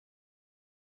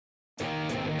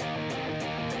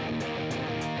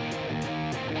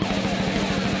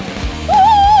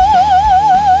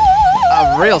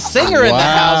real singer in the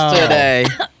house today.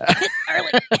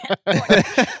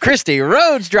 Christi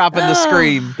Rhodes dropping the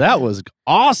scream. That was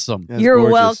awesome. You're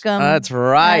gorgeous. welcome. That's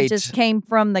right. That just came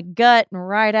from the gut and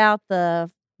right out the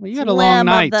Well, you had a long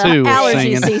night, too,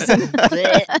 allergy singing. season.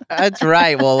 That's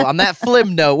right. Well, on that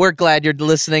phlegm note, we're glad you're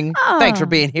listening. Thanks for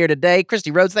being here today. Christi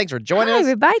Rhodes, thanks for joining Hi, us.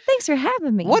 everybody. Thanks for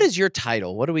having me. What is your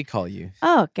title? What do we call you?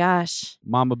 Oh, gosh.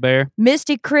 Mama Bear.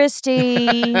 Misty Christie.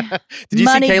 Did you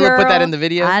Money see Caleb put that Girl. in the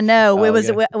video? I know. Oh, It was.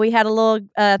 yeah. We had a little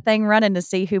thing running to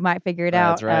see who might figure it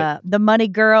out. That's right. The Money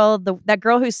Girl, that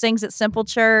girl who sings at Simple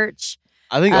Church.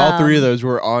 I think all three of those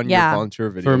were on your yeah. volunteer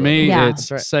video. For me, Yeah. it's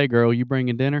That's right. say, girl, you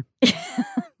bringing dinner?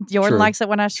 Jordan True. likes it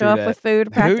when I show True up that. with food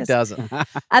to practice. Who doesn't?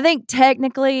 I think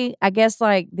technically, I guess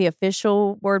like the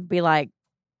official word would be like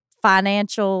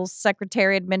financial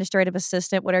secretary, administrative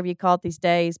assistant, whatever you call it these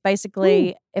days.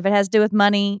 Basically, if it has to do with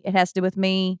money, it has to do with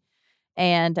me.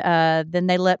 And then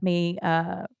they let me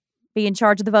be in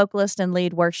charge of the vocalist and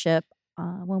lead worship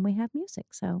when we have music.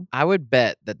 So I would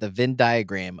bet that the Venn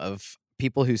diagram of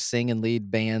people who sing and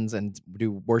lead bands and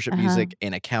do worship music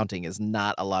and accounting is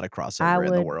not a lot of I crossover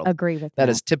in the would world. agree with that. That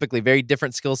is typically very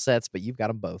different skill sets, but you've got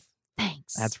them both.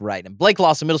 Thanks. That's right. And Blake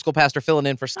Lawson, middle school pastor, filling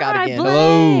in for Scott All right, again. Blake.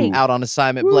 Hello. Out on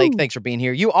assignment. Woo. Blake, thanks for being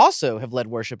here. You also have led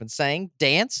worship and sang,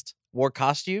 danced, wore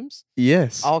costumes,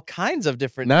 Yes. all kinds of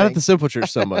different Not at the things. Simple Church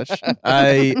so much.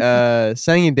 I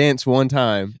sang and danced one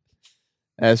time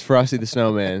as Frosty the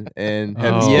Snowman and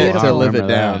have Oh, yet I to live it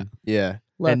remember down. that. Yeah.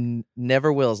 Look, And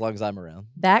never will as long as I'm around.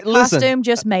 that listen. costume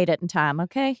just made it in time,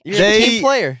 okay? You're a They- team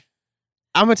player.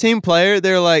 I'm a team player.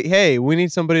 They're like, hey, we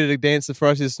need somebody to dance the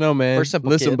Frosty the Snowman. For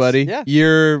simple Listen, kids. buddy, Yeah.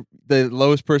 you're the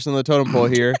lowest person on the totem pole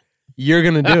here. You're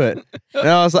going to do it. And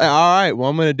I was like, all right, well,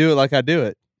 I'm going to do it like I do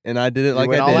it. And I did it like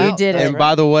went I all did. out. You did That's it. And right.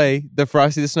 by the way, the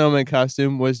Frosty the Snowman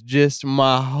costume was just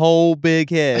my whole big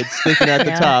head sticking at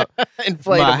the Yeah. top.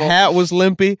 Inflatable. My hat was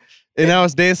limpy, and I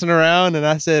was dancing around, and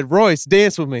I said, Royce,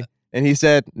 dance with me. And he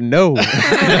said, no.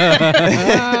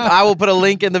 I will put a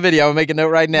link in the video. I'll make a note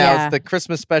right now. Yeah. It's the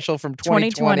Christmas special from 2020.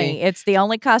 2020. It's the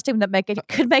only costume that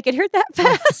could make it here that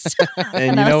fast.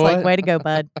 And you I know was like, what? way to go,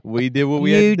 bud. We did what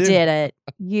we You had to do. did it.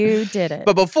 You did it.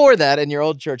 But before that, in your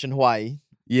old church in Hawaii,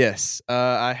 Yes.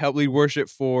 I helped lead worship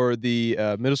for the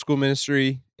middle school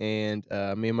ministry, and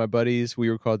me and my buddies, we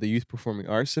were called the Youth Performing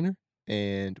Arts Center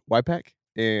and YPAC,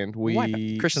 and we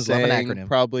YPAC. Christians love an sang acronym.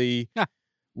 probably Yeah.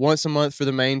 once a month for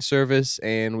the main service,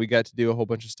 and we got to do a whole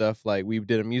bunch of stuff. Like we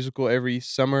did a musical every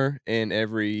summer and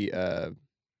every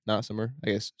not summer,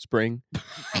 I guess spring.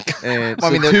 And Well, I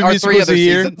mean, so there two are 3 musicals other a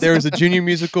year. seasons. There was a junior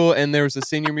musical, and there was a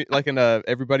senior like an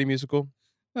everybody musical.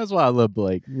 That's why I love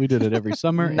Blake. We did it every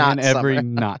summer Not and every summer.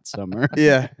 not summer.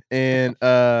 Yeah, and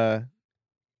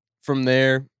from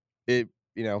there,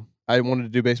 I wanted to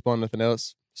do baseball and nothing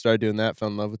else. Started doing that, fell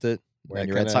in love with it. wearing That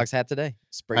your Red kinda- Sox hat today.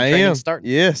 Spring I training am starting.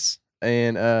 yes,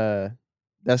 and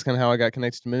that's kind of how I got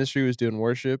connected to ministry. Was doing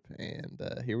worship, and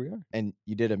here we And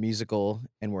you did a musical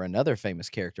and were another famous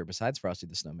character besides Frosty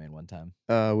the Snowman one time.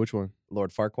 are. Which one?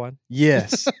 Lord Farquaad.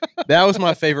 Yes, that was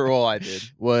my favorite role I did.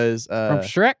 Was From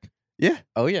Shrek? yeah,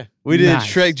 Oh, yeah. we did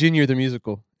Nice. Shrek Junior the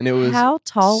musical, and it was How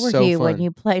tall were so you when fun.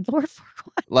 you played Lord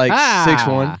Farquaad? like Ah.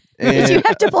 6'1". Did you And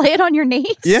have to play it on your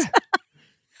knees? yeah,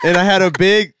 and I had a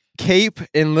big cape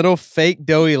and little fake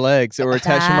doughy legs that were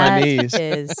attached to my That knees.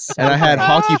 is so And I had cool.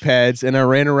 hockey pads, and I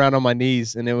ran around on my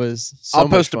knees, and it was so I'll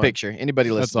much post a fun. picture. Anybody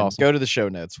That's listening, awesome. go to the show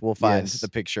notes. We'll find Yes. the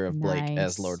picture of Blake as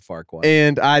Nice. Lord Farquaad.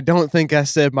 And I don't think I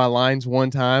said my lines one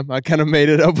time. I kind of made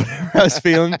it up whatever I was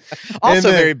feeling. Also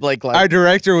then very Blake-like. Our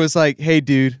director was like, "Hey,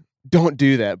 dude, don't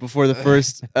do that before the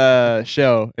first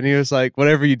show." And he was like,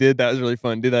 "Whatever you did, that was really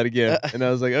fun. Do that again." And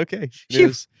I was like, "Okay." And it Phew.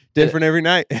 was different every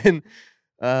night. And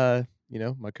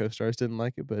my co-stars didn't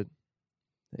like it, but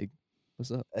hey,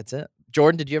 what's up? That's it.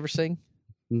 Jordan, did you ever sing?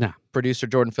 Nah, Producer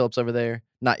Jordan Phillips over there.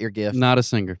 Not your gift. not a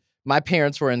singer. My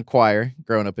parents were in choir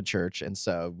growing up at church, and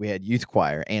so we had youth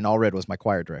choir, and Allred was my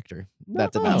choir director.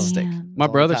 That did not stick. Man. My All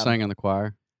the brother time. sang in the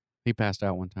choir. He passed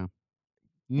out one time.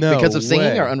 No, Because of singing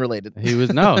way. or unrelated? He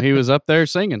was up there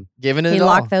singing. Giving it He all.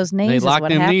 locked those knees. They is locked what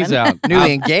them happened. knees out.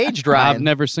 Newly engaged, Ryan. I've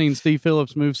never seen Steve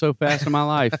Phillips move so fast in my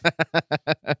life.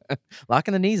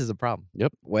 Locking the knees is a problem.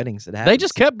 Yep. Weddings, it happens. They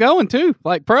just kept going too,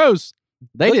 like pros.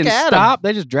 They Look didn't at 'em. stop.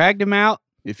 They just dragged him out.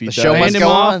 If he The dies, show must Hand him go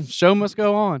off. on. Show must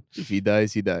go on. If he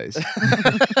dies, he dies.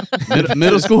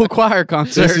 Middle school choir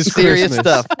concert. This is serious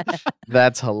Christmas. stuff.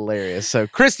 That's hilarious. So,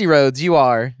 Christi Rhodes, you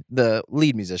are the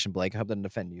lead musician, Blake. I hope that doesn't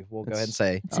offend you. We'll go ahead and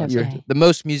say It's you're okay. the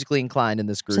most musically inclined in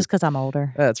this group. Just because I'm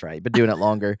older. That's right. Been doing it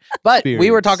longer. But we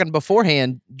were Experience. talking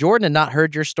beforehand. Jordan had not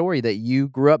heard your story that you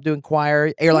grew up doing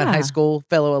choir, Airline Yeah. High School,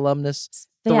 fellow alumnus.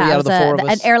 3 Yeah, out it of the was 4 of an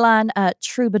us. airline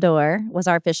troubadour was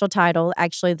our official title.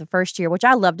 Actually, the first year, which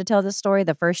I love to tell this story,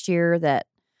 the first year that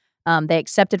they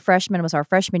accepted freshmen was our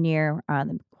freshman year.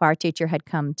 The choir teacher had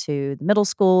come to the middle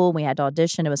school. We had to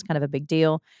audition. It was kind of a big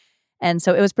deal. And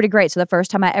so it was pretty great. So the first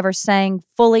time I ever sang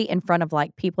fully in front of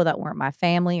like people that weren't my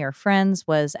family or friends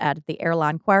was at the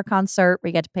airline choir concert.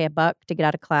 We got to pay $1 to get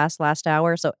out of class last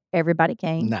hour. So everybody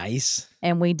came. Nice.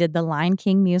 And we did the Lion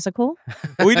King musical.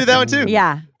 We did that one too.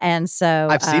 Yeah. And so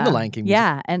I've seen the Lion King musical.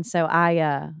 Yeah. And so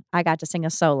I got to sing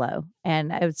a solo.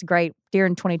 And it was great.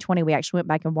 During 2020, we actually went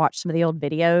back and watched some of the old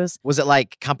videos. Was it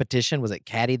like competition? Was it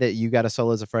catty that you got a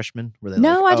solo as a freshman? Were they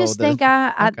No, like, I just think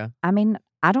okay. I mean,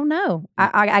 I don't know.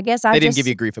 I guess They didn't give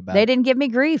you grief about They it. didn't give me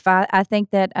grief. I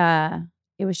think that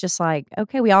it was just like,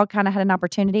 okay, we all kind of had an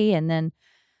opportunity. And then,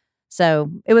 so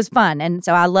it was fun. And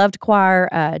so I loved choir.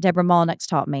 Deborah Molnix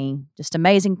taught me just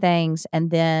amazing things.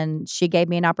 And then she gave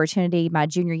me an opportunity my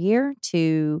junior year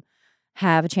to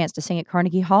have a chance to sing at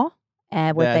Carnegie Hall with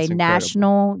That's a incredible.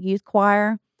 national youth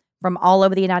choir from all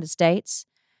over the United States.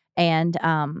 And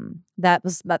that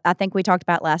was, I think we talked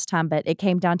about last time, but it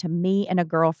came down to me and a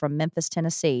girl from Memphis,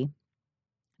 Tennessee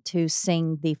to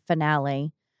sing the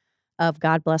finale of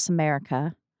God Bless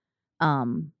America.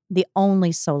 The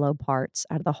only solo parts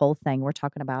out of the whole thing. We're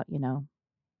talking about,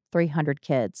 300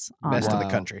 kids. On Best it. in the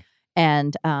Wow. country.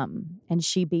 And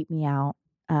she beat me out.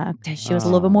 'Cause she was a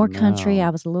little bit more country. no. I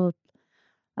was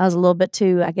a little bit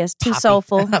too, I guess, too Poppy.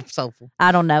 soulful. Soulful.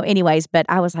 I don't know. Anyways, but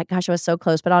I was like, gosh, I was so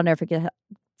close, but I'll never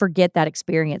forget that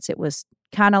experience. It was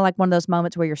kind of like one of those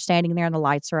moments where you're standing there and the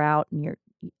lights are out and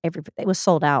it was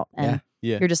sold out. And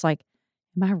Yeah. you're just like,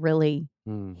 am I really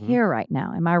Mhm. here right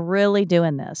now? Am I really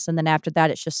doing this? And then after that,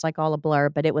 it's just like all a blur,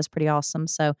 but it was pretty awesome.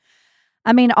 So,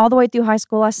 I mean, all the way through high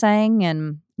school, I sang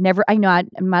and never, and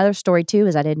my other story too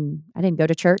is I didn't go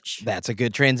to church. That's a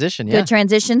good transition. Yeah. Good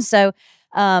transition. So,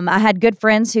 I had good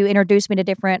friends who introduced me to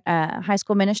different high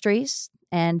school ministries.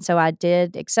 And so I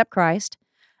did accept Christ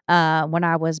when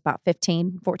I was about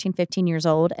 15 years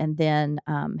old. And then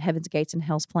Heaven's Gates and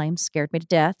Hell's Flames scared me to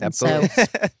death. And Absolutely.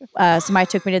 so somebody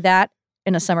took me to that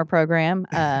in a summer program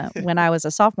when I was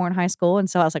a sophomore in high school. And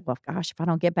so I was like, well, gosh, if I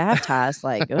don't get baptized,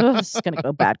 like, this is going to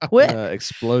go bad quick.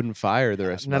 Exploding fire the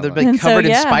rest Another of my big life. And so, covered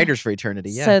in yeah. spiders for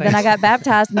eternity. Yeah. So then I got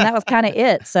baptized, and that was kind of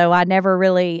it. So I never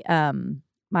really,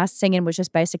 my singing was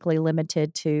just basically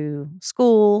limited to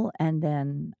school and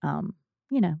then,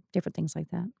 different things like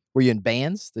that. Were you in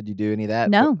bands? Did you do any of that?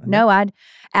 No.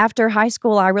 After high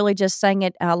school, I really just sang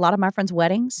at a lot of my friends'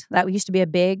 weddings. That used to be a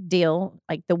big deal,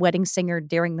 like the wedding singer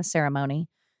during the ceremony.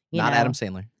 Not Adam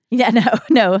Sandler. Yeah,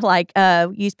 no. Like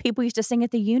people used to sing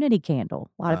at the Unity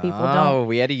Candle. A lot of people don't. Oh,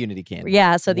 we had a Unity candle.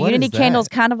 Yeah, so the What Unity is Candle's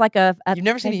that? kind of like a You've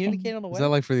never seen a Unity thing. candle? Is that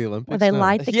like for the Olympics? Where they No.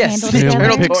 light the Yes, candle the together.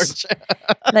 eternal Olympics. torch.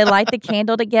 They light the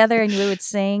candle together, and we would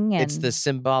sing. And It's the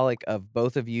symbolic of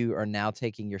both of you are now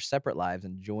taking your separate lives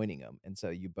and joining them, and so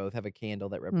you both have a candle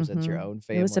that represents your own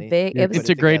family. It was a big. You're It was Put it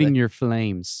integrating together. your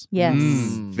flames. yes.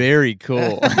 Very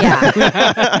cool.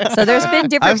 Yeah. So there's been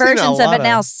different I've seen a versions of lot it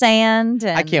now. Sand.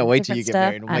 And I can't wait till different you get stuff.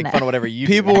 married and I make know. fun of whatever you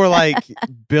People do. were like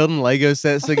building Lego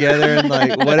sets together and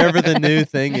like whatever the new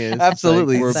thing is. It's like,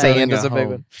 Absolutely. we're Sand building is a big home.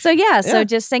 one. So Yeah.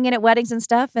 just singing at weddings and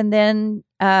stuff, and then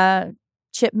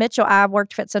Chip Mitchell. I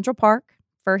worked at Central Park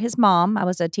for his mom. I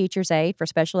was a teacher's aide for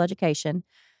special education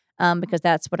because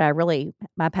that's what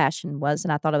my passion was,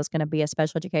 and I thought I was going to be a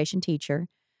special education teacher.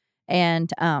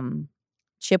 And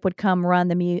Chip would come run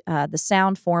the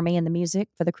sound for me and the music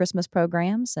for the Christmas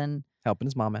programs and Helping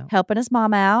his mom out. helping his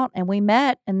mom out. And we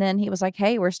met, and then he was like,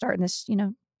 "Hey, we're starting this,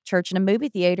 church and a movie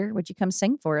theater. Would you come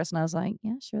sing for us?" And I was like,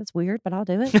 "Yeah, sure. It's weird, but I'll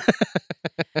do it."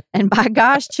 And by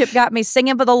gosh, Chip got me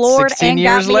singing for the Lord 16 and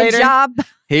years got me later, a job.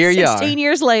 Here you 16 are.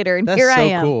 years later, and That's here so I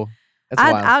am. cool. That's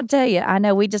wild. I'll tell you, I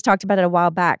know we just talked about it a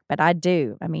while back, but I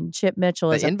do. I mean, Chip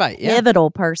Mitchell is The a invite, yeah. pivotal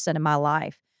person in my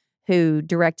life who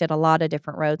directed a lot of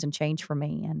different roads and changed for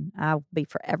me, and I'll be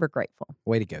forever grateful.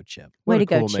 Way to go, Chip. Way What to a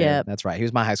go, cool man. Chip. That's right. He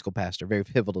was my high school pastor. Very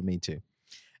pivotal to me, too.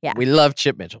 Yeah. We love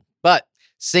Chip Mitchell. But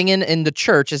singing in the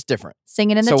church is different.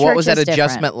 Singing in the So church what was that is different.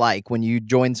 adjustment like when you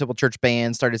joined Simple Church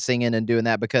Band, started singing and doing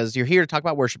that? Because you're here to talk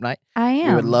about worship night. I We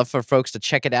am. would love for folks to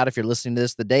check it out if you're listening to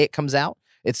this the day it comes out.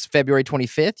 It's February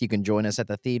 25th. You can join us at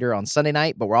the theater on Sunday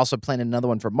night, but we're also planning another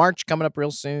one for March coming up real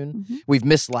soon. Mhm. We've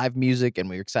missed live music and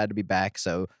we're excited to be back.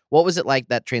 So what was it like,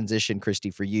 that transition,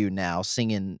 Christy, for you now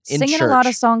singing in Singing church? a lot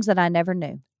of songs that I never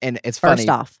knew. And it's First funny.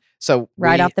 off, So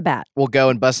right off the bat. we'll go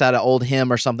and bust out an old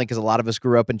hymn or something because a lot of us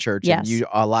grew up in church. And Yes. you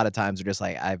a lot of times are just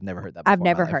like, I've never heard that before. I've in my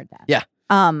never life." heard that. Yeah.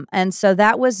 And so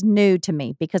that was new to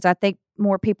me because I think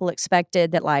more people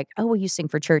expected that, like, oh, well, you sing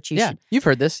for church. You Yeah. should. You've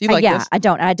heard this. You like Yeah, this. I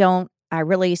don't. I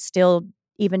really still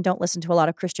even don't listen to a lot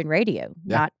of Christian radio.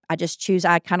 Yeah.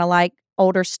 I kind of like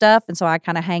older stuff, and so I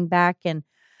kind of hang back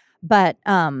but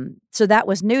so that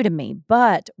was new to me.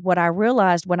 But what I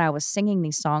realized when I was singing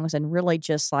these songs and really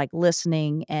just like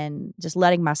listening and just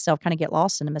letting myself kind of get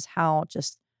lost in them is how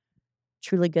just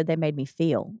truly good they made me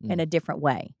feel in a different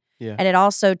way. Yeah. And it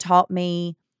also taught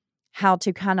me how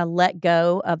to kind of let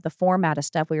go of the format of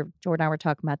stuff. Jordan and I were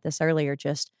talking about this earlier,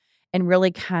 and really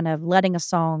kind of letting a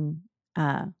song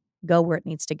go where it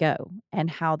needs to go, and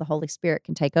how the Holy Spirit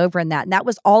can take over in that. And that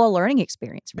was all a learning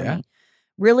experience for me.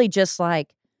 Really just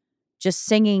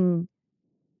singing,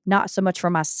 not so much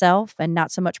for myself and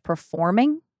not so much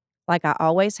performing like I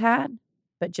always had,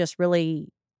 but just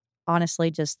really,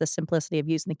 honestly, just the simplicity of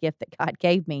using the gift that God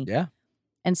gave me. Yeah.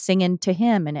 And singing to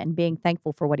him and being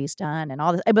thankful for what he's done and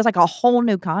all this. It was like a whole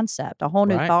new concept, a whole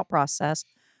new thought process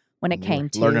when it came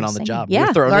to learning on the singing. job.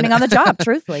 Yeah, learning on the job,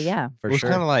 truthfully, yeah. For It's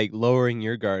sure. kind of like lowering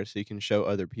your guard so you can show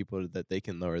other people that they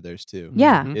can lower theirs too.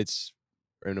 Yeah. It's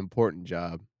an important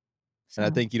job. So,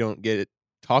 And I think you don't get it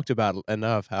talked about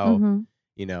enough how,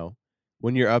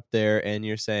 when you're up there and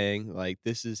you're saying, like,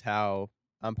 this is how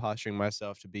I'm posturing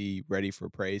myself to be ready for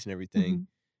praise and everything,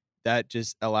 that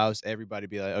just allows everybody to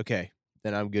be like, okay,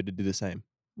 then I'm good to do the same.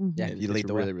 Yeah, And you it's lead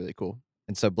the really, way. really cool.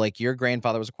 And so, Blake, your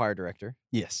grandfather was a choir director.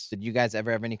 Yes. Did you guys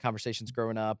ever have any conversations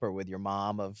growing up or with your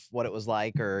mom of what it was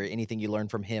like or anything you learned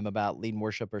from him about leading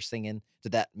worship or singing?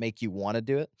 Did that make you want to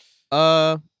do it?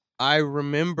 I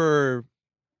remember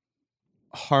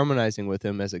harmonizing with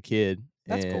him as a kid.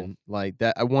 That's cool. And like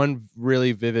that, one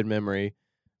really vivid memory.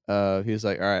 He was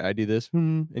like, "All right, I do this,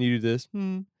 and you do this,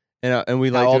 and we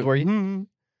like." How old were you?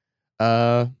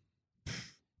 I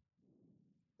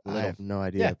have no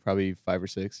idea. Yeah. Probably 5 or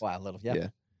 6. Wow, little. Yeah. Yeah.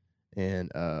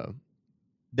 And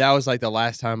that was like the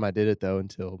last time I did it though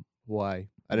until Hawaii.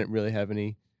 I didn't really have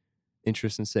any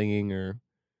interest in singing or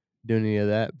doing any of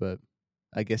that, but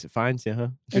I guess it finds you, huh?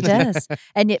 it does.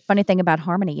 And funny thing about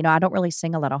harmony, I don't really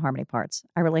sing a lot of harmony parts.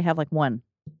 I really have like one.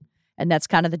 And that's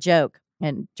kind of the joke.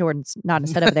 And Jordan's nodding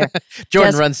his head over there.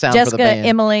 Jordan runs sound Jessica, for the band.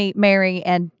 Emily, Mary,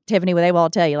 and Tiffany, they will all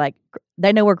tell you, like,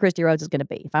 they know where Christi Rhodes is going to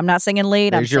be. If I'm not singing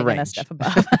lead, There's I'm your singing that range. stuff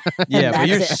above. Yeah, but That's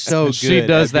you're it. so good. She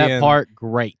does at that being- part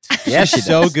great. Yeah, she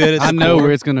so does. good. At I the know core.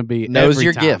 where it's going to be. Knows every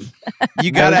your time. gift.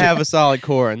 You got to have a solid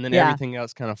core, and then Yeah. everything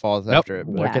else kind of falls Yep. after it.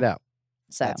 But Work Yeah. it out.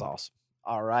 So, That's awesome.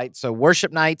 All right. So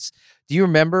worship nights. Do you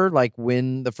remember like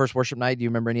when the first worship night? Do you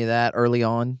remember any of that early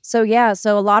on? so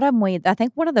a lot of them I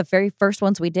think one of the very first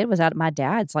ones we did was out at my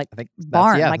dad's like I think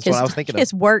barn, yeah, like that's what I was thinking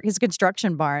of. his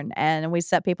construction barn, and we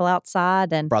set people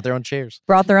outside and Brought their own chairs.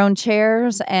 brought their own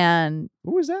chairs and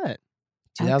what was that?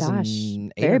 oh gosh,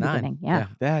 2008 very or 9. beginning, yeah.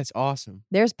 That's awesome.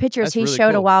 There's pictures That's he really showed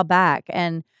a cool. while back,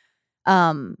 and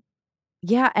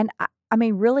yeah, and I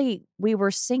mean, really, we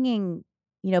were singing.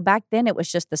 Back then it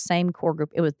was just the same core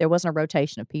group. There wasn't a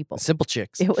rotation of people. Simple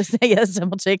Chicks. It was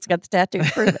Simple Chicks got the tattoo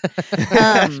to prove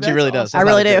it. She really does. I That's not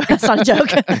really a do. joke. That's not a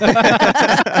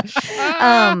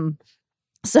joke.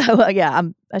 So yeah,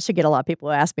 I should get a lot of people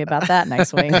who ask me about that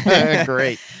next week.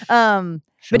 Great. But me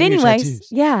your anyways,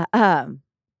 tattoos. yeah.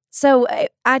 So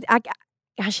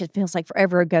gosh, it feels like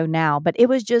forever ago now, but it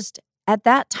was just at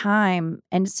that time,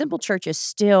 and Simple Church is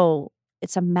still,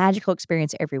 it's a magical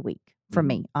experience every week for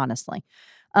me, honestly.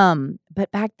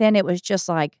 But back then it was just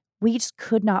like, we just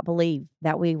could not believe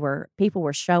that people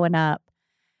were showing up,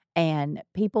 and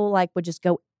people like would just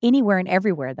go anywhere and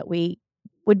everywhere that we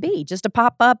would be just to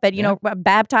pop up at,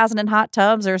 baptizing in hot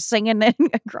tubs or singing in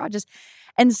garages.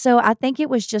 And so I think it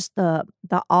was just the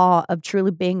awe of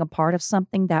truly being a part of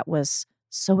something that was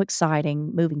so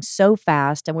exciting, moving so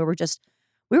fast. And we were just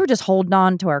holding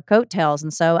on to our coattails.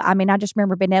 And so, I mean, I just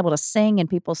remember being able to sing and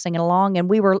people singing along, and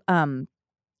we were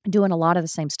doing a lot of the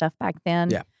same stuff back then.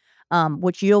 Yeah.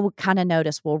 Which you'll kind of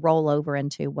notice will roll over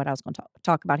into what I was going to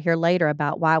talk about here later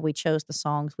about why we chose the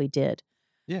songs we did.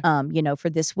 Yeah. For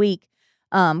this week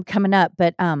coming up.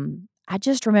 But I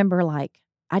just remember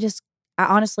I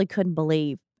honestly couldn't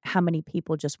believe how many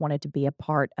people just wanted to be a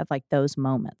part of like those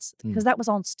moments, because that was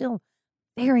all still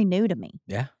very new to me.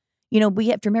 Yeah. We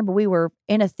have to remember we were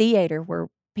in a theater where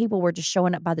people were just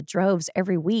showing up by the droves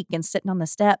every week and sitting on the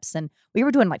steps. And we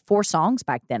were doing like 4 songs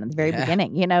back then in the very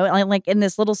beginning, like in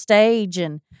this little stage.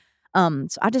 And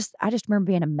so I just remember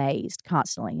being amazed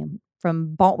constantly. And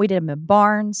we did them in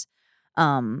barns,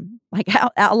 like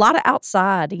a lot of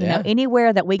outside,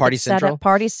 anywhere that we Party could set Central. up,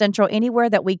 Party Central, anywhere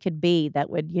that we could be that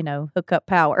would, hook up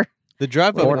power. The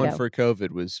drive-up Lord one no. for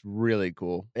COVID was really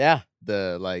cool. Yeah.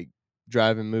 The like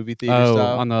drive-in movie theater Oh,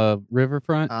 style. on the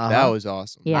riverfront. That was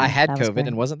awesome. Yeah, I had that was COVID great.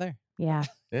 and wasn't there. Yeah.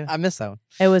 I missed that one.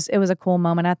 It was a cool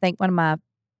moment. I think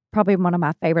probably one of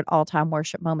my favorite all-time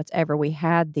worship moments ever. We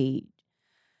had the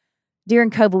during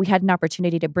COVID, we had an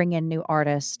opportunity to bring in new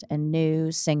artists and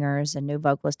new singers and new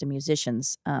vocalists and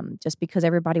musicians, just because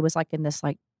everybody was like in this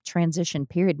like transition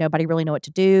period. Nobody really knew what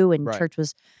to do, and Right. church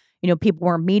was, people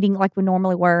weren't meeting like we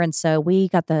normally were, and so we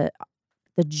got the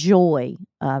joy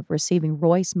of receiving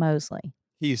Royce Mosley.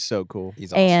 He's so cool.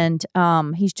 He's awesome.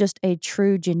 And he's just a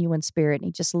true, genuine spirit. And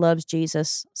he just loves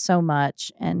Jesus so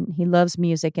much, and he loves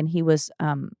music. And he was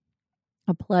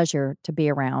a pleasure to be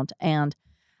around. And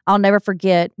I'll never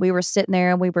forget, we were sitting there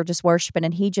and we were just worshiping,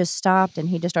 and he just stopped and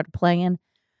he just started playing,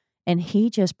 and he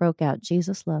just broke out,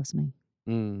 "Jesus loves me."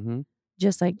 Mm-hmm.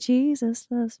 Just like, "Jesus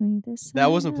loves me."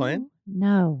 That wasn't playing?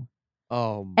 No.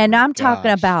 Oh, my And I'm talking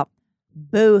gosh. about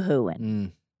boo-hooing.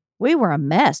 Mm. We were a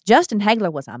mess. Justin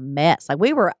Hagler was a mess. Like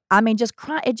we were, just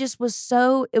crying. It just was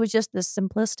it was just this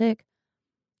simplistic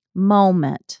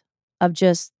moment of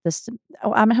just this.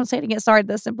 I'm going to say it again. Sorry,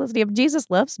 the simplicity of Jesus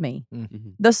loves me.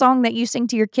 Mhm. The song that you sing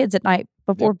to your kids at night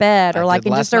before bed, or I like did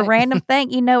in last just a night. random thing,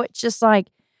 it's just like,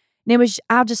 and it was,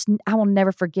 I will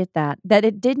never forget that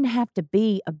it didn't have to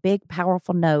be a big,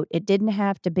 powerful note. It didn't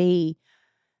have to be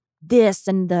this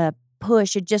and the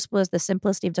push. It just was the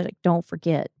simplicity of just like, don't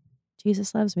forget.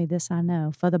 Jesus loves me, this I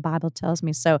know, for the Bible tells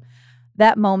me. So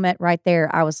that moment right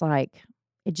there, I was like,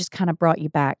 it just kind of brought you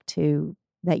back to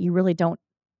that you really don't,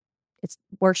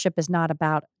 worship is not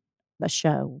about the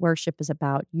show. Worship is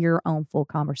about your own full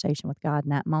conversation with God in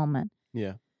that moment.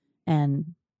 Yeah.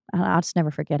 And I'll just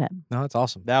never forget it. No, it's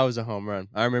awesome. That was a home run.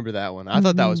 I remember that one. I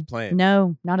thought that was playing.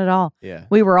 No, not at all. Yeah.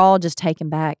 We were all just taken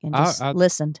back and just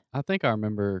listened. I think I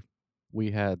remember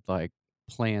we had like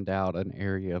planned out an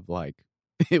area of like,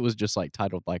 it was just like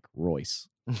titled like Royce.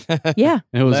 Yeah.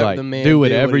 And it was Let like, the man do do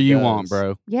whatever what he you does. want,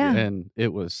 bro. Yeah. And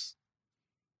it was.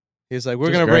 He's like, we're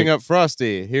Just going to bring great. up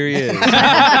Frosty. Here he is.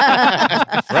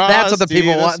 That's what the Frosty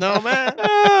people want. Snowman.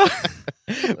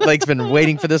 Blake's been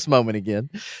waiting for this moment again.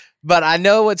 But I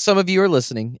know what some of you are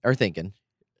listening are thinking.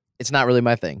 It's not really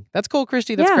my thing. That's cool,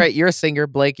 Christy. That's Yeah. great. You're a singer.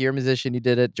 Blake, you're a musician. You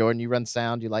did it. Jordan, you run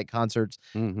sound. You like concerts.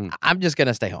 Mm-hmm. I'm just going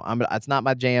to stay home. It's not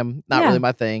my jam. Not Yeah. really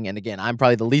my thing. And again, I'm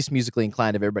probably the least musically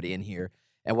inclined of everybody in here.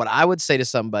 And what I would say to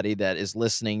somebody that is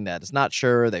listening that is not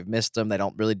sure, they've missed them, they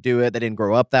don't really do it, they didn't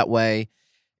grow up that way,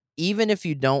 even if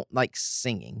you don't like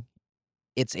singing,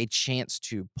 it's a chance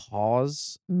to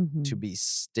pause, Mhm. to be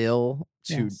still,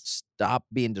 to Yes. stop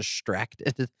being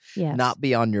distracted, Yes. not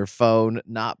be on your phone,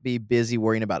 not be busy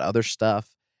worrying about other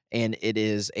stuff. And it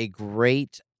is a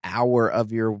great hour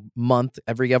of your month,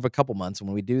 every couple months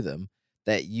when we do them,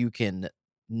 that you can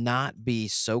not be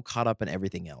so caught up in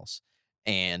everything else.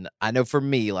 And I know for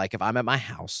me, like if I'm at my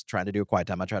house trying to do a quiet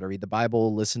time, I try to read the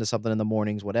Bible, listen to something in the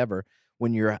mornings, whatever.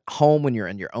 When you're home, when you're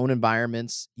in your own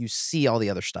environments, you see all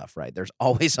the other stuff, right? There's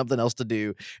always something else to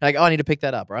do. Like, oh, I need to pick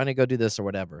that up, or I need to go do this or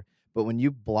whatever. But when you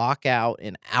block out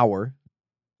an hour,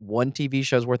 one TV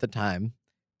show's worth of time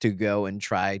to go and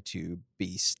try to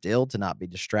be still, to not be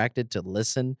distracted, to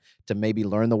listen, to maybe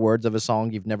learn the words of a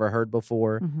song you've never heard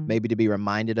before, Mhm. maybe to be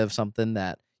reminded of something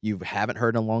that you haven't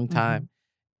heard in a long time.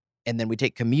 And then we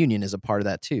take communion as a part of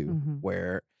that too, Mhm.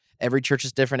 where every church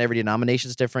is different, every denomination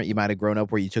is different. You might have grown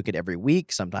up where you took it every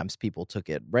week. Sometimes people took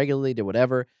it regularly to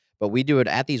whatever. But we do it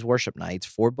at these worship nights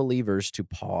for believers to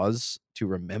pause, to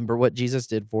remember what Jesus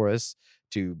did for us,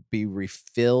 to be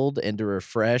refilled and to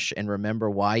refresh and remember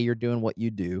why you're doing what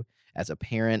you do as a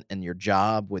parent and your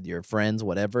job with your friends,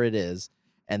 whatever it is.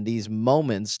 And these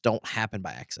moments don't happen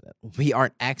by accident. We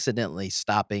aren't accidentally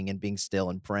stopping and being still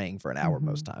and praying for an hour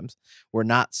most times. We're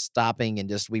not stopping and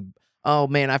oh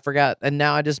man, I forgot. And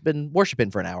now I just been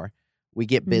worshiping for an hour. We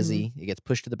get busy. It gets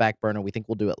pushed to the back burner. We think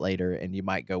we'll do it later. And you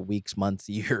might go weeks, months,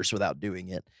 years without doing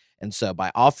it. And so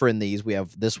by offering these, we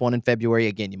have this one in February.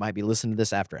 Again, you might be listening to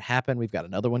this after it happened. We've got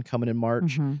another one coming in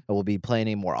March. And we'll be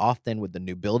planning more often with the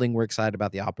new building. We're excited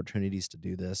about the opportunities to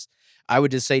do this. I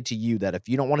would just say to you that if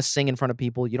you don't want to sing in front of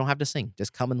people, you don't have to sing.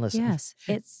 Just come and listen. Yes,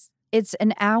 it's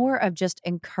an hour of just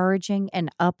encouraging and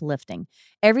uplifting.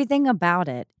 Everything about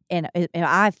it, and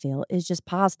I feel, is just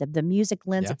positive. The music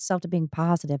lends Yeah. itself to being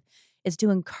positive. It's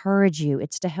to encourage you.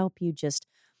 It's to help you just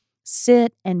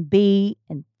sit and be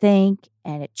and think,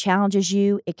 and it challenges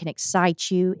you. It can excite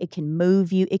you. It can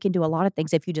move you. It can do a lot of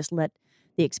things if you just let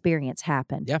the experience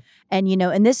happen. Yeah. And,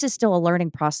 and this is still a learning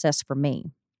process for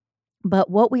me. But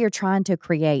what we are trying to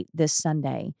create this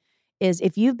Sunday is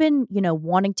if you've been,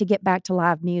 wanting to get back to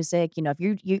live music, if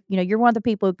you're one of the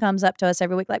people who comes up to us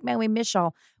every week like, man, we miss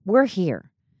y'all. We're here.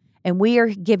 And we are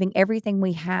giving everything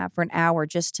we have for an hour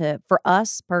just for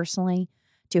us personally,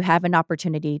 to have an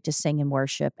opportunity to sing and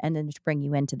worship and then to bring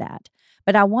you into that.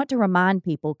 But I want to remind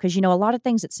people, because, a lot of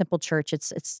things at Simple Church,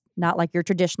 it's not like your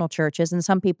traditional churches. And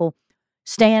some people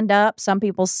stand up, some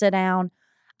people sit down.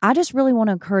 I just really want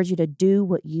to encourage you to do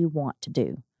what you want to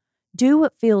do. Do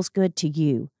what feels good to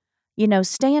you.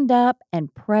 Stand up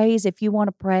and praise if you want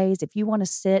to praise, if you want to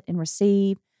sit and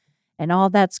receive, and all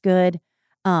that's good.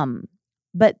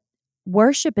 But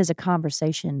worship is a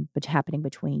conversation happening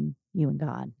between you and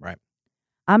God. Right.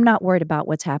 I'm not worried about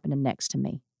what's happening next to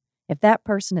me. If that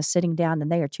person is sitting down, then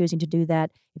they are choosing to do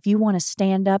that. If you want to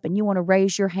stand up and you want to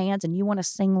raise your hands and you want to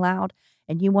sing loud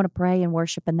and you want to pray and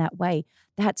worship in that way,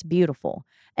 that's beautiful.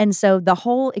 And so the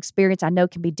whole experience I know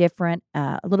can be different,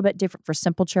 a little bit different for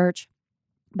Simple Church.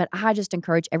 But I just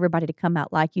encourage everybody to come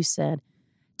out, like you said.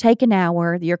 Take an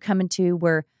hour that you're coming to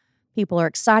where people are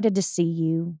excited to see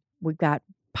you. We've got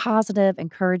positive,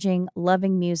 encouraging,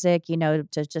 loving music,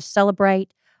 to just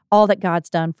celebrate all that God's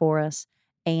done for us.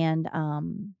 And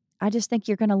I just think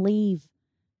you're going to leave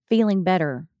feeling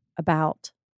better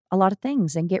about a lot of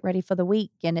things and get ready for the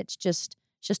week. And it's just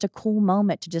a cool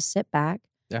moment to just sit back,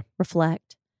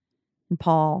 reflect, and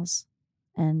pause.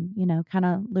 And, kind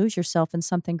of lose yourself in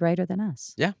something greater than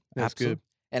us. Yeah, That's absolutely. good.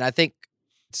 And I think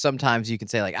sometimes you can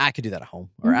say, like, I could do that at home,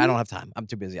 or I don't have time. I'm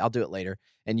too busy. I'll do it later.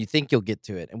 And you think you'll get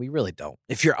to it. And we really don't.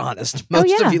 If you're honest,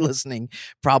 most of you listening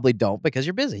probably don't, because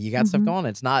you're busy. You got stuff going on.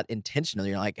 It's not intentional.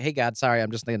 You're like, hey, God, sorry,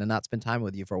 I'm just going to not spend time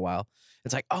with you for a while.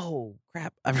 It's like, oh,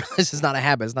 crap. I realize this is not a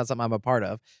habit. It's not something I'm a part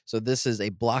of. So this is a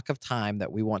block of time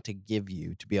that we want to give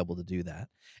you to be able to do that.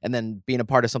 And then being a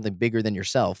part of something bigger than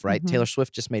yourself, right? Taylor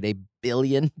Swift just made $1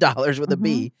 billion with a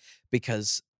B,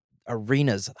 because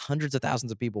arenas, hundreds of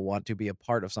thousands of people want to be a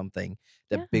part of something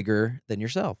that's bigger than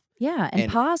yourself. Yeah,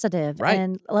 and positive, right.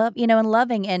 and love, and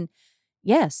loving, and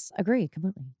yes, agree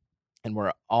completely. And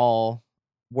we're all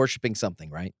worshiping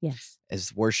something, right? Yes.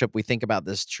 As worship, we think about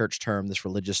this church term, this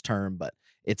religious term, but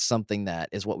it's something that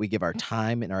is what we give our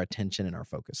time and our attention and our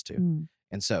focus to.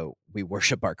 And so we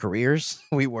worship our careers,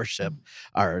 we worship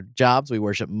our jobs, we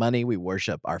worship money, we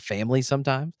worship our family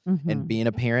sometimes. And being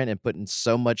a parent and putting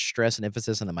so much stress and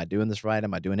emphasis on, am I doing this right?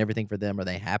 Am I doing everything for them? Are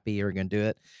they happy? Are we going to do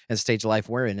it? And stage of life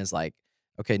we're in is like,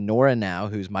 okay, Nora now,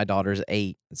 who's my daughter's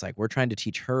 8, it's like we're trying to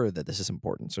teach her that this is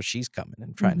important. So she's coming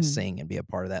and trying to sing and be a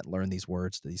part of that, learn these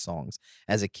words to these songs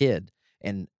as a kid.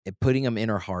 And putting them in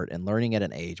her heart and learning at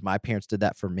an age. My parents did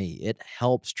that for me. It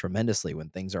helps tremendously when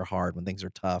things are hard, when things are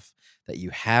tough, that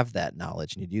you have that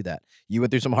knowledge and you do that. You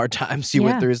went through some hard times. You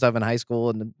went through stuff in high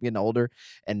school and getting older.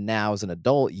 And now as an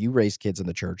adult, you raise kids in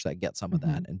the church that get some of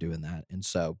that and doing that. And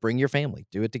so bring your family.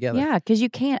 Do it together. Yeah, because you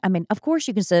can't. I mean, of course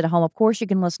you can sit at home. Of course you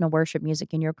can listen to worship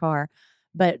music in your car.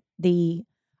 But the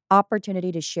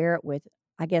opportunity to share it with,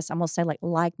 I guess I'm going to say,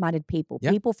 like-minded people,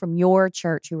 people from your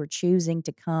church who are choosing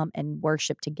to come and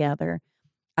worship together,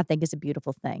 I think is a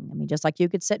beautiful thing. I mean, just like you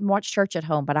could sit and watch church at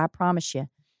home, but I promise you,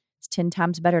 it's 10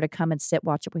 times better to come and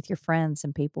watch it with your friends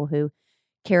and people who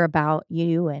care about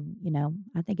you. And,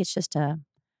 I think it's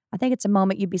I think it's a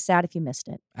moment you'd be sad if you missed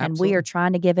it. Absolutely. And we are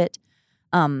trying to give it,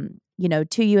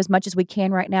 to you as much as we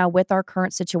can right now with our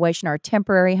current situation, our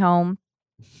temporary home.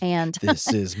 And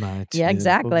this is my yeah,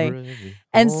 exactly.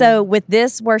 And so with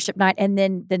this worship night, and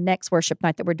then the next worship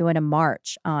night that we're doing in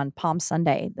March on Palm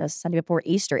Sunday, the Sunday before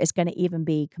Easter, is going to even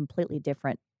be completely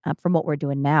different from what we're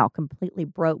doing now. Completely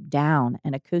broke down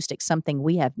and acoustic, something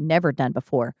we have never done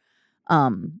before.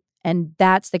 And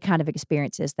that's the kind of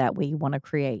experiences that we want to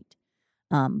create,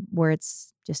 where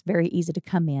it's just very easy to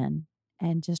come in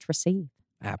and just receive.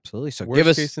 Absolutely. So Worst give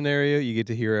us case scenario, you get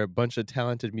to hear a bunch of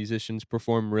talented musicians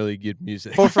perform really good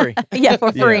music for free. Yeah,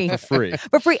 for free. Yeah, for free.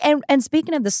 For free. And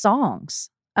speaking of the songs,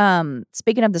 that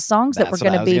we're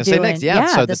going to be doing. Next. Yeah.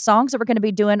 So the songs that we're going to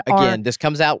be doing are, again, this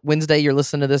comes out Wednesday. You're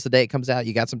listening to this the day it comes out.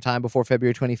 You got some time before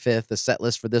February 25th. The set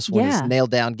list for this one is nailed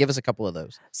down. Give us a couple of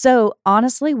those. So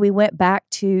honestly, we went back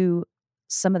to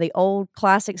some of the old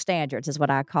classic standards, is what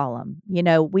I call them.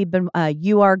 We've been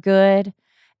You Are Good,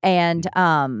 and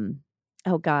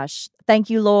oh gosh,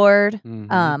 Thank You, Lord.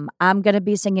 I'm going to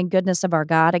be singing Goodness of Our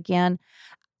God again.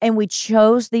 And we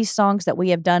chose these songs that we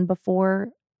have done before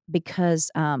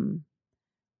because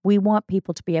we want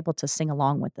people to be able to sing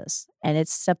along with us. And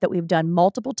it's stuff that we've done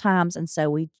multiple times. And so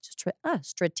we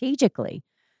strategically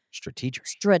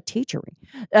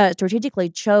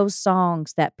chose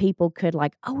songs that people could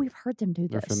we've heard them do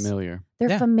this. They're familiar.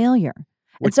 They're familiar.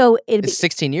 And so it's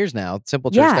 16 years now.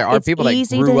 Simple Church. There are people that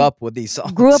grew up with these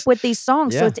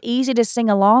songs. So it's easy to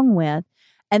sing along with.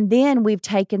 And then we've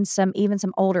taken some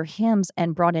older hymns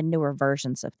and brought in newer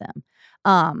versions of them,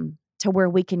 to where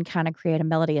we can kind of create a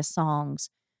melody of songs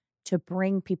to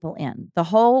bring people in. The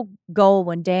whole goal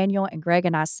when Daniel and Greg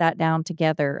and I sat down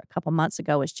together a couple months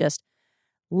ago was just,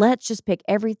 let's just pick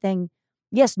everything.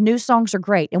 Yes, new songs are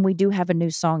great. And we do have a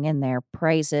new song in there,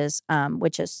 Praises,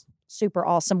 which is super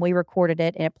awesome. We recorded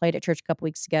it and it played at church a couple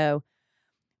weeks ago.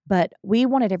 But we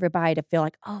wanted everybody to feel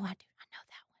like, oh,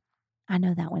 I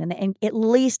know that one. And at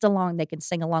least they can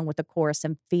sing along with the chorus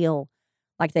and feel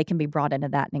like they can be brought into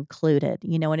that and included,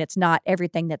 and it's not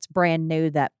everything that's brand new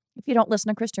that if you don't listen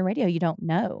to Christian radio, you don't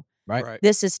know. Right.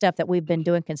 This is stuff that we've been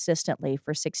doing consistently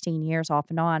for 16 years off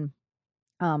and on.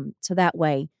 So that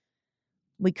way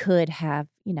we could have,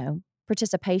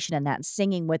 participation in that and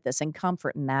singing with us and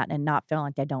comfort in that and not feeling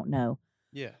like they don't know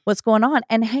what's going on.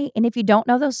 And hey, and if you don't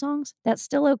know those songs, that's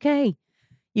still okay.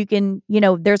 You can,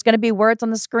 there's going to be words on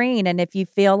the screen. And if you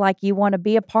feel like you want to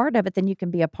be a part of it, then you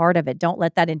can be a part of it. Don't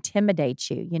let that intimidate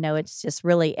you. It's just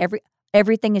really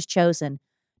everything is chosen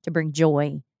to bring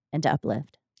joy and to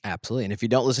uplift. Absolutely. And if you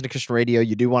don't listen to Christian radio,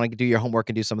 you do want to do your homework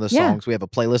and do some of those songs. We have a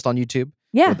playlist on YouTube.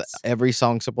 Yes. With every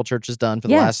song Simple Church has done for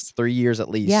the last 3 years at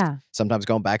least. Yeah. Sometimes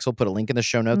going back, so we'll put a link in the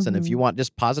show notes. And if you want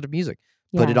just positive music,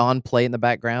 put it on, play in the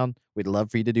background. We'd love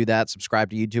for you to do that. Subscribe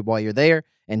to YouTube while you're there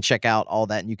and check out all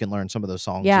that. And you can learn some of those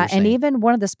songs. Yeah. And even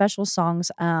one of the special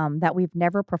songs that we've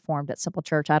never performed at Simple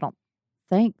Church, I don't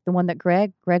think, the one that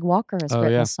Greg Walker has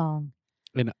written a song.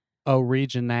 An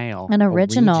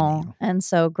original. And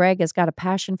so Greg has got a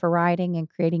passion for writing and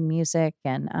creating music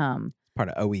and part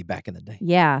of OE back in the day.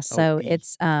 Yeah, so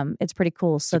OE. it's pretty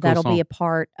cool. So that'll be a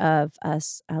part of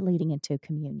us leading into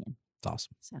communion. It's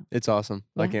awesome. So It's awesome.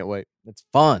 I Yeah. can't wait. It's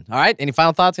fun. All right. Any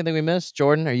final thoughts? Anything we missed?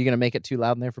 Jordan, are you going to make it too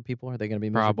loud in there for people? Are they going to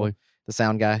be miserable? Probably. The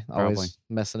sound guy always Probably.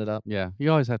 messing it up. Yeah, you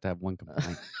always have to have one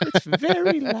complaint. It's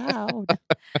very loud.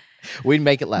 We'd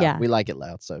make it loud. Yeah. We like it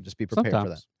loud. So just be prepared for that.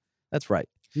 Sometimes. That's right.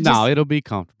 No, it'll be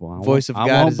comfortable. Voice of I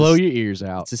God won't is blow a- your ears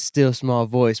out. It's a still small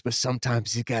voice, but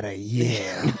sometimes you gotta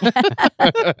yell.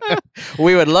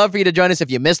 We would love for you to join us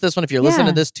if you missed this one. If you're listening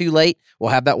to Yeah. this too late, we'll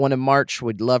have that one in March.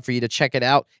 We'd love for you to check it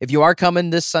out. If you are coming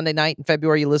this Sunday night in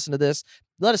February, you listen to this,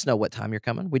 let us know what time you're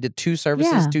coming. We did 2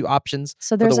 services, Yeah. 2 options.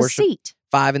 So there's the a worship. seat.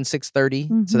 5 and 6:30.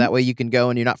 So Mhm. that way you can go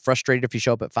and you're not frustrated if you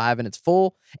show up at 5 and it's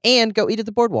full. And go eat at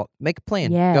the boardwalk. Make a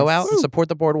plan. Go out Yes. and support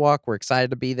the boardwalk. We're excited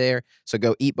to be there. So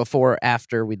go eat before or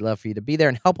after. We'd love for you to be there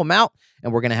and help them out.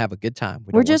 And we're going to have a good time.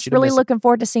 We don't We're want just you to really miss it. looking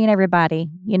forward to seeing everybody.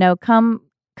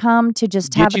 Come to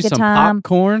just Get have a you good some time.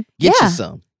 popcorn. Get Yeah. you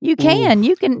some. You can.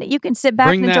 You can sit back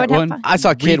Bring and enjoy that it. and have one. fun. I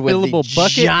saw a kid with the Refillable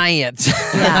bucket. giant,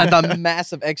 Yeah. the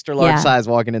massive extra large Yeah. size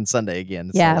walking in Sunday again.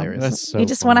 It's Yeah. hilarious. That's so You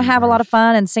just want to funny, have a lot gosh. of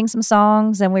fun and sing some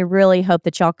songs, and we really hope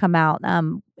that y'all come out.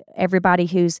 Everybody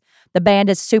the band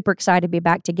is super excited to be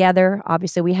back together.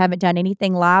 Obviously, we haven't done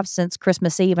anything live since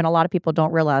Christmas Eve, and a lot of people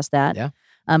don't realize that. Yeah.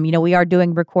 We are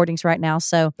doing recordings right now,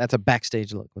 so That's a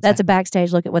backstage look. What's that's a happening?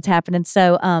 backstage look at what's happening.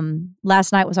 So,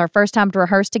 last night was our first time to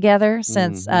rehearse together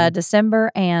since Mhm.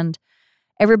 December, and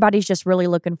everybody's just really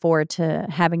looking forward to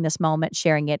having this moment,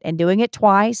 sharing it, and doing it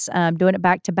twice, doing it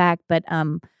back to back. But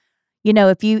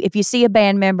if you see a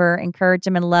band member, encourage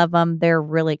them and love them. They're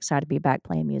really excited to be back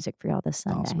playing music for y'all this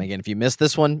Sunday. Awesome. Again, if you missed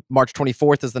this one, March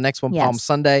 24th is the next one, Palm Yes.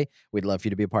 Sunday. We'd love for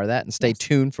you to be a part of that. And stay Yes.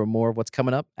 tuned for more of what's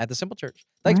coming up at the Simple Church.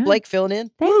 Thanks, All right. Blake, filling in.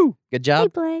 Thank- Woo! Good Hey,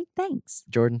 job. Blake, thanks.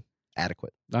 Jordan,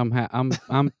 adequate.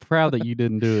 I'm proud that you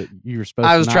didn't do it. You were supposed.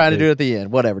 I was not trying to do it at the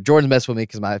end. Whatever. Jordan's messed with me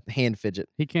because my hand fidget.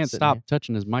 He can't sitting stop here.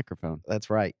 touching his microphone.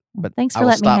 That's right. Well, But thanks I for will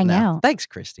letting me stop hang now. out. Thanks,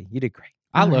 Christy. You did great.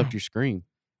 I All loved right. your scream.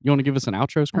 You want to give us an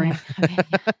outro scream? Okay.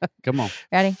 Come on.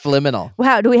 Ready? Fliminal.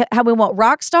 Well, how we want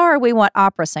rock star or we want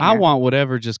opera singer? I want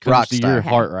whatever just comes Rock to star. your Okay.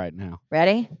 heart right now.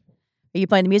 Ready? Are you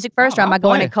playing the music first, or am I'll I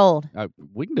going play. it cold?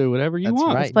 We can do whatever you That's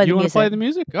want. right. Let's play the you want to play music. the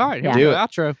music? All right, here Yeah. we Do go. it.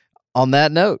 Outro. On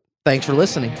that note, thanks for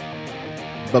listening.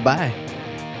 Bye-bye.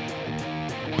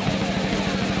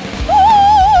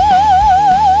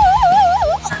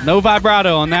 No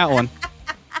vibrato on that one.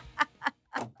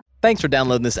 Thanks for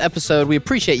downloading this episode. We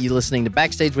appreciate you listening to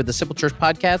Backstage with the Simple Church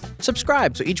podcast.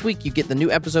 Subscribe so each week you get the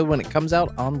new episode when it comes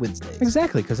out on Wednesdays.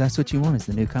 Exactly, because that's what you want is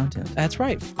the new content. That's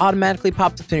right. Automatically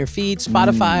pops up in your feed,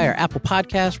 Spotify or Apple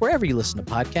Podcasts, wherever you listen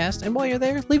to podcasts. And while you're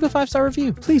there, leave a 5-star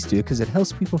review. Please do, because it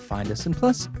helps people find us, and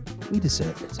plus, we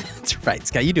deserve it. That's right,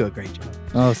 Scott. You do a great job.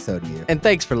 Oh, so do you. And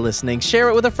thanks for listening. Share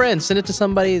it with a friend. Send it to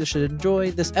somebody that should enjoy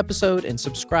this episode and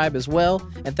subscribe as well.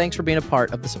 And thanks for being a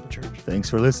part of the Simple Church. Thanks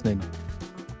for listening.